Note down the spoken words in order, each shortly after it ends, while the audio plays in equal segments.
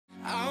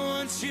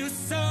want you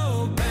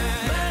so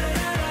bad.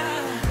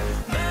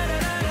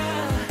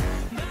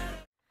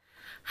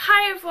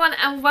 Hi everyone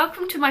and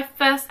welcome to my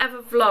first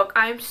ever vlog.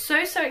 I am so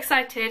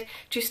excited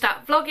to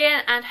start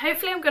vlogging, and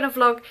hopefully I'm going to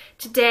vlog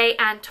today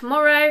and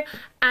tomorrow,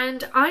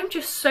 and I'm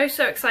just so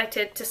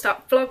excited to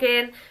start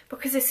vlogging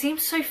because it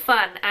seems so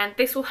fun, and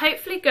this will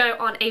hopefully go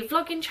on a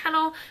vlogging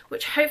channel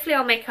which hopefully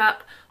I'll make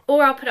up,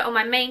 or I'll put it on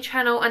my main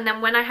channel, and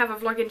then when I have a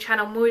vlogging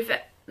channel move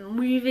it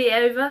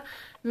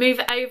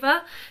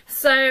over.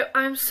 So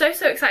I'm so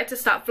excited to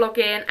start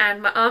vlogging,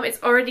 and my arm is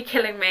already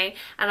killing me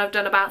and I've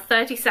done about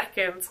 30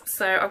 seconds,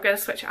 so I'm going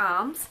to switch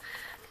arms.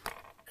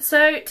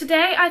 So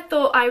today I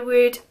thought I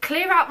would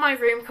clear out my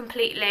room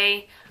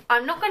completely.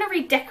 I'm not going to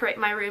redecorate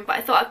my room, but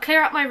I thought I'd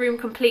clear out my room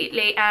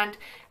completely and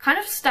kind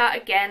of start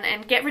again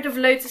and get rid of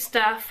loads of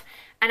stuff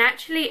and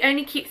actually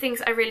only keep things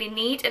I really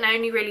need and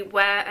only really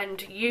wear and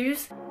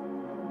use.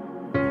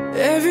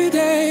 Every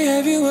day,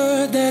 every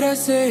word that I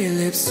say,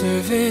 lip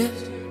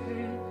service.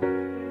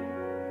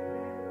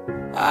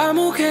 I'm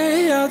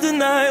okay, I'll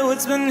deny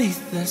what's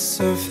beneath the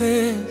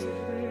surface.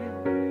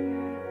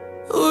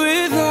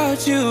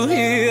 Without you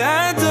here,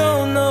 I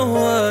don't know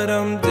what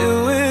I'm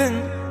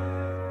doing.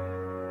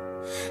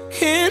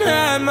 Can't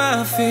hide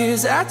my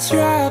fears, I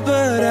try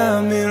but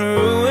I'm in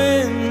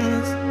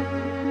ruins.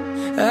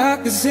 I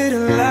could sit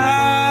and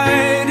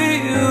lie to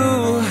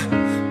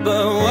you,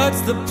 but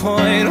what's the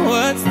point,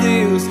 what's the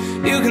use?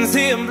 You can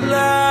see I'm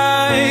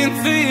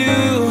blind for you.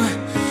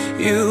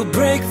 You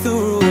break the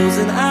rules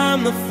and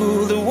I'm the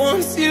fool that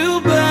wants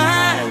you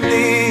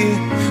badly.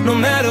 No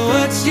matter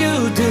what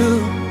you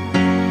do,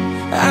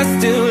 I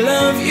still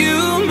love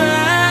you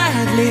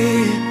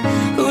madly,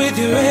 with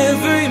your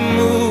every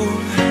move.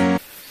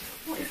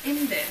 What is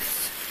in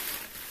this?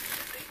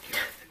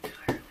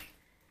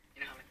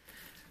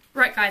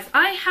 Right guys,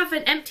 I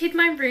haven't emptied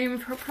my room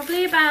for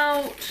probably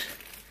about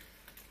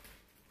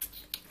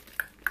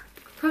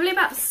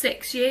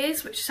 6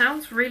 years, which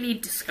sounds really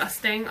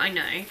disgusting, I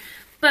know.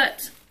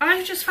 But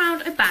I've just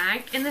found a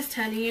bag in this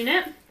turner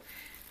unit,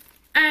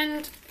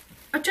 and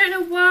I don't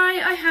know why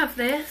I have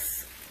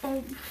this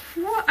or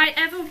what I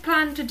ever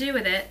planned to do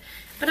with it,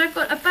 but I've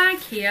got a bag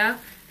here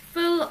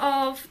full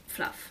of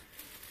fluff.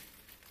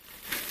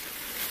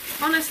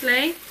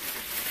 Honestly,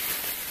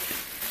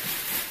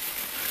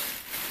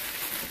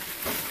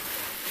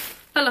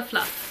 full of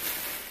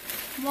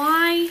fluff.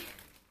 Why?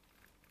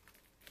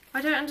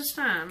 I don't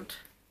understand.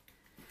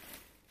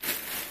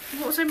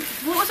 What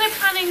was I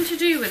planning to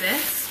do with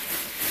this?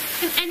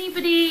 Can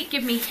anybody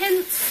give me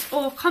hints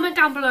or comment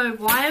down below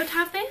why I would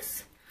have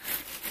this?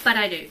 But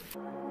I do.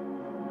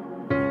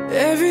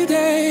 Every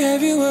day,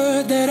 every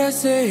word that I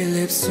say,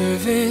 lip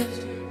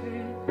service.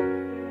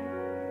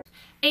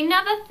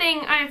 Another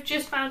thing I've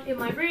just found in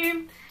my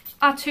room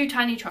are 2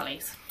 tiny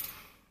trolleys.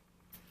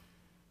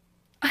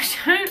 I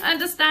don't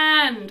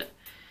understand.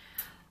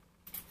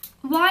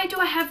 Why do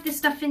I have this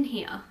stuff in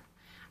here?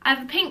 I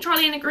have a pink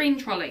trolley and a green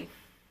trolley.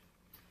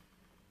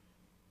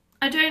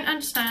 I don't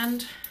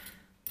understand.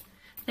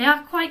 They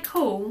are quite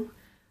cool,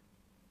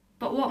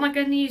 but what am I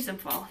going to use them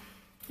for?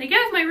 They go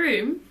in my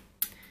room.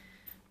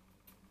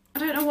 I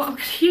don't know what I'm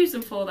going to use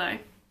them for though.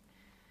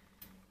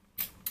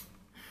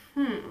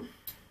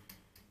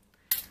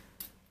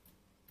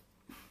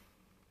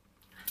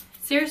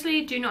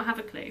 Seriously, do not have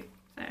a clue.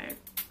 So,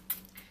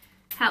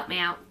 help me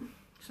out,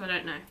 because I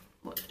don't know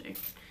what to do.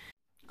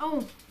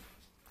 Oh.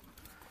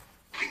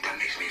 I think that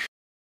makes me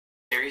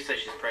Carrie says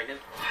she's pregnant,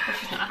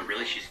 but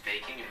really she's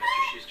faking, and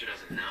Mr. Schuster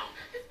doesn't know.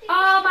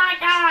 Oh my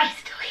god! She's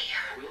still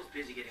here. Will's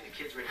busy getting the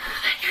kids ready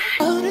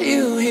How are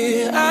you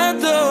here? I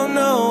don't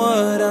know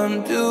what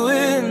I'm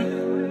doing.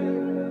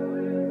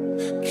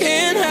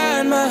 Can't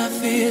hide my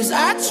fears,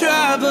 I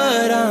try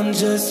but I'm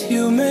just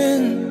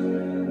human.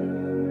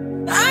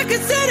 I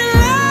could sit and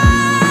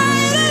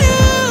lie to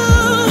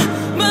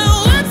you, but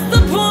what's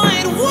the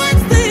point,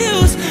 what's the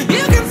use?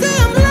 You can say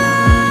I'm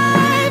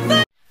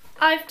blind.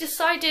 I've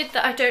decided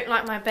that I don't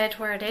like my bed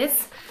where it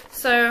is,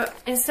 so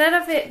instead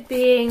of it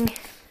being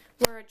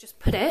where I just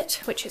put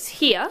it, which is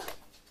here,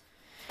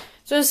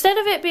 so instead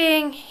of it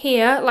being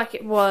here like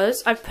it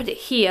was, I've put it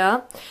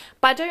here,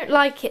 but I don't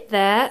like it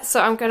there,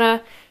 so I'm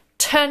gonna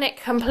turn it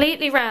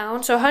completely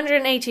round, so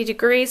 180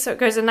 degrees, so it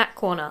goes in that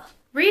corner.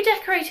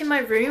 Redecorating my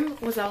room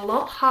was a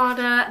lot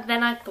harder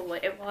than I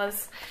thought it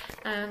was,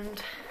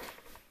 and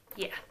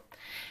yeah.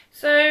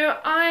 So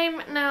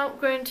I'm now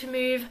going to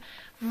move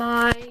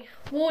my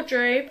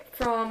wardrobe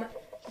from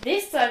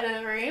this side of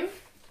the room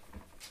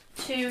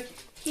to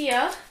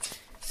here,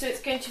 so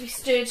it's going to be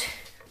stood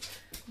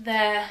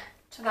there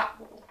to that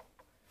wall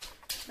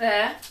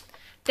there.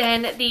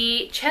 Then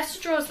the chest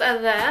of drawers that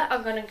are there are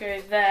going to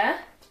go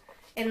there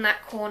in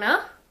that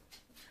corner.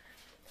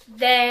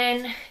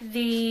 Then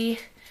the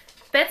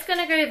bed's going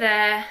to go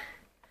there.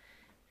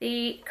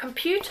 The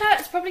computer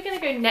is probably going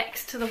to go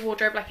next to the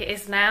wardrobe like it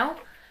is now,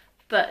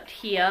 but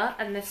here,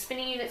 and the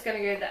spinning unit's going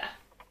to go there.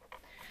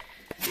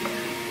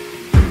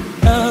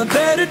 A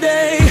better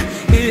day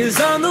is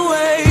on the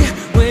way.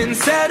 When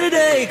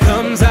Saturday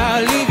comes,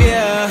 I'll leave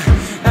ya.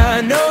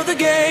 I know the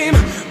game.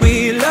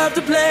 We love love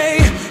to play.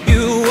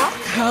 You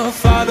walk, I'll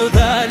follow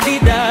the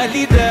leader,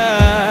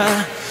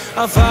 leader.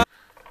 I'll follow.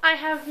 I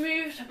have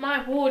moved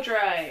my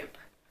wardrobe.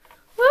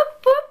 Whoop,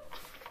 whoop.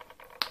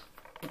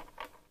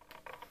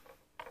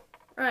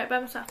 Right, by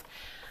myself.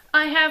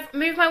 I have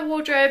moved my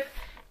wardrobe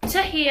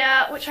to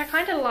here, which I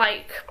kind of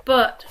like,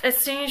 but as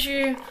soon as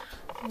you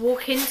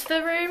walk into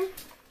the room,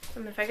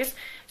 let me focus.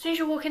 As soon as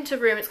you walk into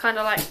the room, it's kind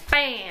of like,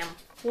 bam,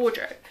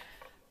 wardrobe.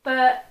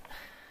 But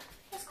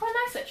it's quite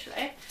nice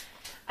actually.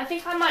 I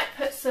think I might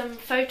put some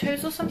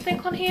photos or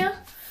something on here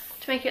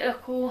to make it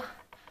look all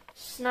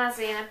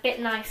snazzy and a bit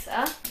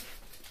nicer.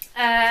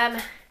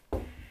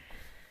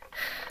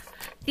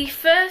 The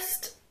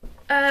first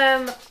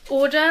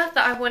order that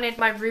I wanted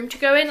my room to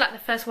go in, like the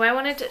first way I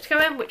wanted it to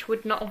go in, which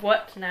would not have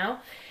worked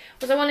now,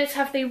 was I wanted to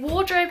have the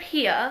wardrobe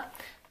here,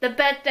 the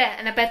bed there,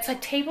 and a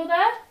bedside table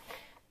there.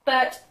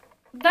 But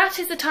that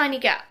is a tiny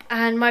gap,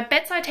 and my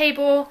bedside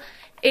table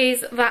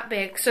is that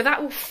big, so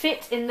that will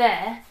fit in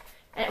there,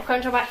 and it will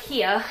come to about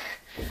here.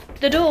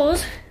 The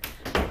doors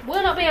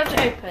will not be able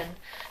to open,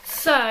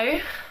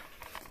 so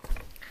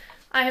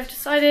I have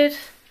decided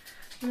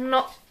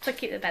not to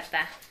keep the bed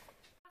there.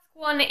 Task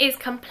 1 is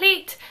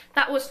complete.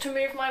 That was to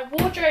move my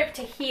wardrobe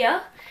to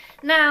here.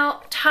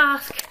 Now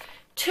task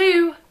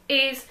 2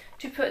 is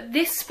to put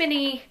this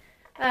spinny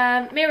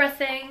mirror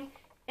thing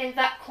in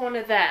that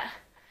corner there.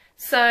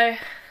 So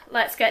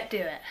let's get to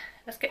it.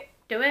 Let's get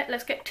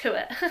to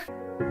it.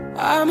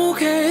 I'm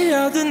okay,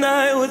 I'll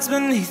deny what's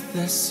beneath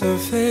the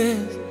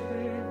surface.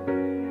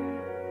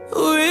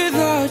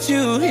 Without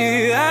you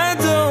here, I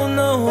don't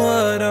know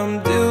what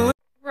I'm doing.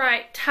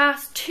 Right,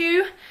 task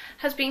 2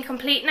 has been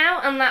complete now,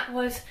 and that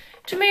was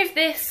to move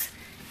this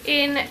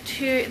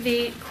into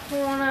the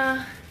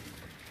corner.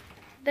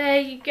 There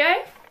you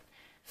go.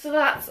 So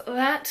that's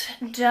that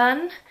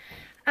done.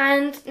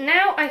 And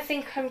now I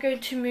think I'm going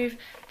to move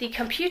the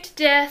computer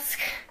desk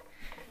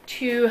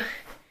to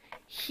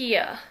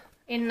here,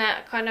 in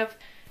that kind of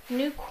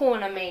new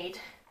corner made.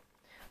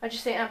 I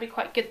just think that'd be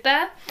quite good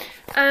there.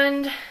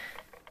 And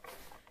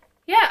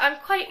yeah, I'm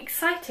quite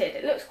excited.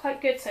 It looks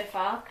quite good so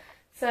far.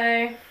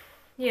 So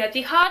yeah,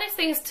 the hardest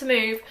things to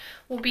move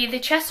will be the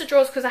chest of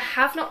drawers, because I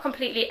have not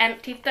completely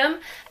emptied them.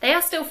 They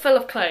are still full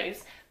of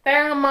clothes.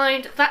 Bearing in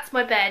mind, that's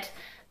my bed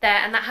there,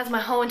 and that has my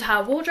whole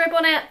entire wardrobe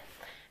on it.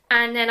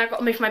 And then I've got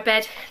to move my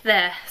bed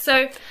there.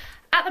 So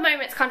at the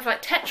moment it's kind of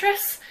like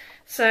Tetris.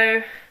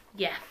 So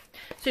yeah.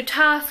 So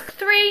task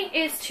 3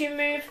 is to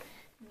move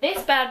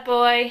this bad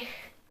boy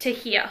to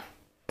here.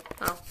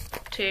 Well,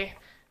 to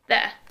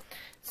there.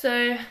 So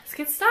let's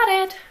get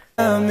started.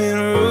 I'm in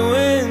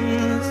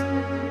ruins.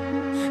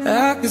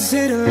 I could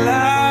sit and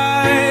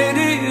lie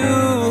to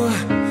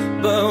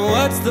you, but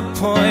what's the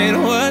point?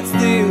 What's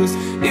the use?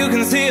 You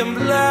can see I'm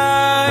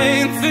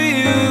blind for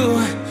you.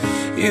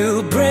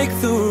 You break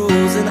the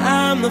rules and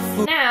I'm the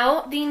fool.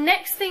 Now, the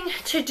next thing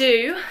to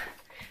do,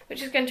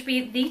 which is going to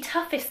be the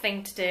toughest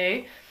thing to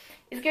do,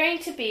 is going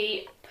to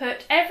be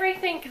put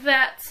everything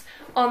that's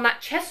on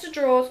that chest of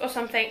drawers or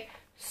something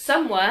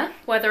somewhere,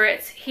 whether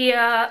it's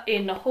here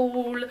in the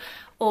hall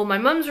or my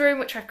mum's room,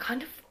 which I've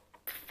kind of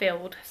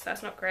filled, so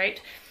that's not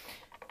great.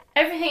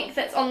 Everything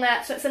that's on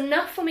there, so it's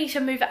enough for me to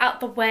move it out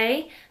the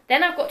way.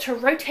 Then I've got to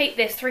rotate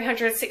this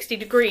 360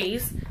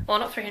 degrees, well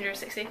not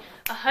 360,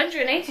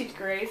 180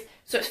 degrees,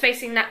 so it's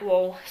facing that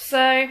wall.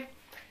 So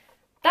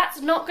that's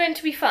not going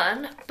to be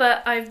fun,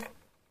 but I've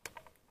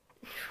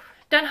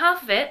done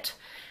half of it,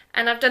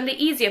 and I've done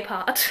the easier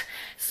part.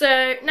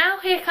 So now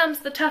here comes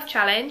the tough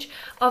challenge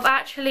of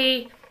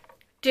actually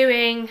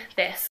doing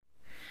this.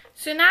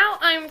 So now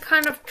I'm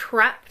kind of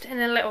trapped in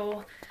a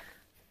little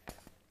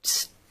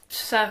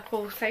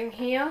circle thing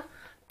here,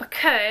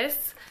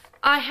 because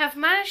I have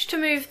managed to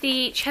move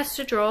the chest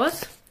of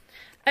drawers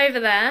over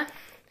there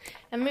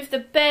and move the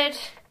bed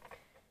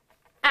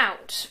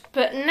out,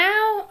 but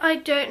now I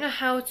don't know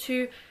how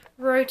to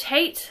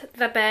rotate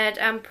the bed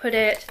and put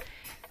it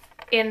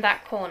in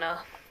that corner.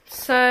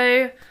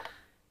 So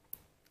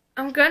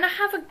I'm gonna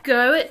have a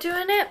go at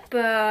doing it,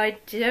 but I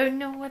don't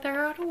know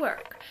whether it'll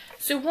work.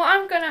 So what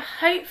I'm gonna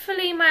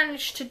hopefully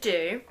manage to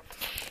do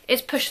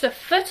is push the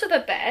foot of the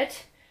bed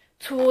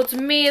towards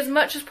me as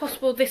much as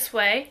possible this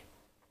way,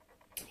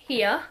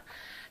 here.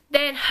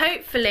 Then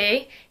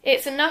hopefully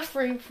it's enough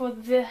room for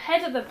the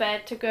head of the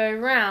bed to go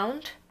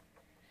around,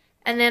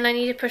 and then I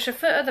need to push the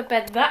foot of the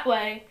bed that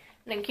way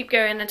and then keep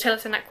going until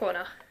it's in that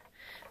corner.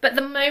 But at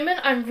the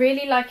moment I'm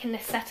really liking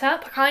this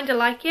setup. I kind of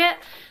like it.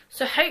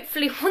 So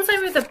hopefully once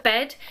I move the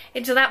bed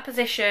into that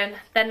position,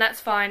 then that's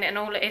fine, and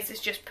all it is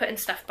just putting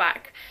stuff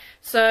back.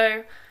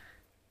 So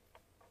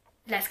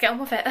let's get on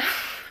with it,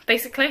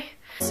 basically.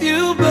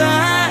 You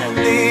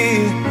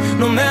badly,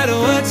 no matter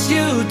what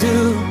you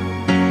do,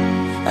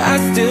 I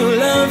still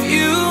love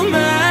you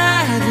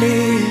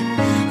madly.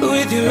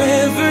 With your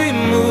every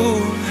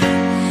move,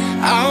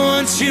 I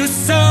want you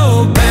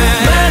so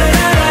bad.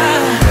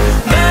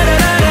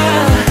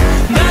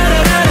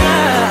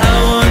 I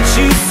want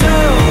you so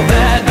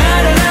bad.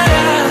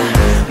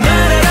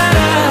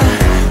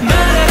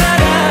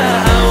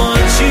 I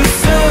want you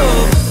so.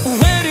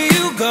 Where do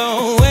you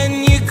go?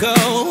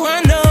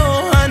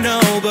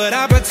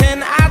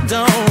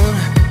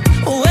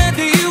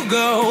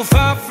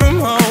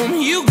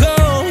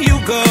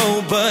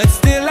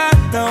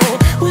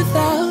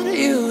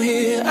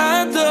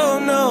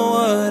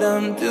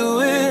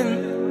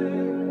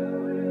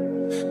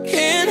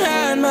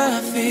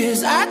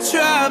 fears. I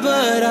try,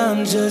 but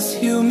I'm just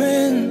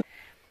human.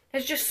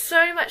 There's just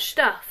so much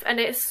stuff, and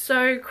it's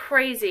so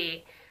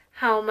crazy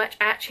how much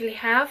I actually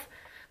have.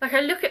 Like,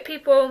 I look at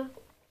people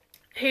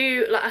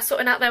who like are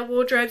sorting out their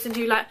wardrobes and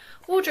do like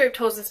wardrobe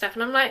tours and stuff,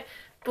 and I'm like,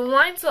 but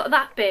mine's not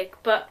that big,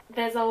 but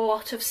there's a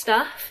lot of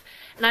stuff,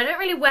 and I don't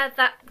really wear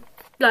that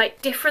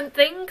like different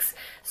things,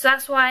 so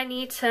that's why I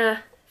need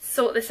to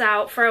sort this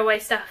out, throw away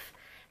stuff,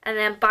 and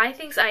then buy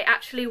things I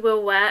actually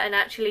will wear and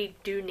actually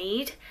do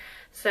need.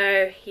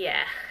 So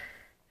yeah,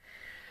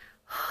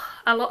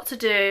 a lot to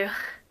do,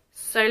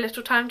 so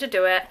little time to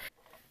do it.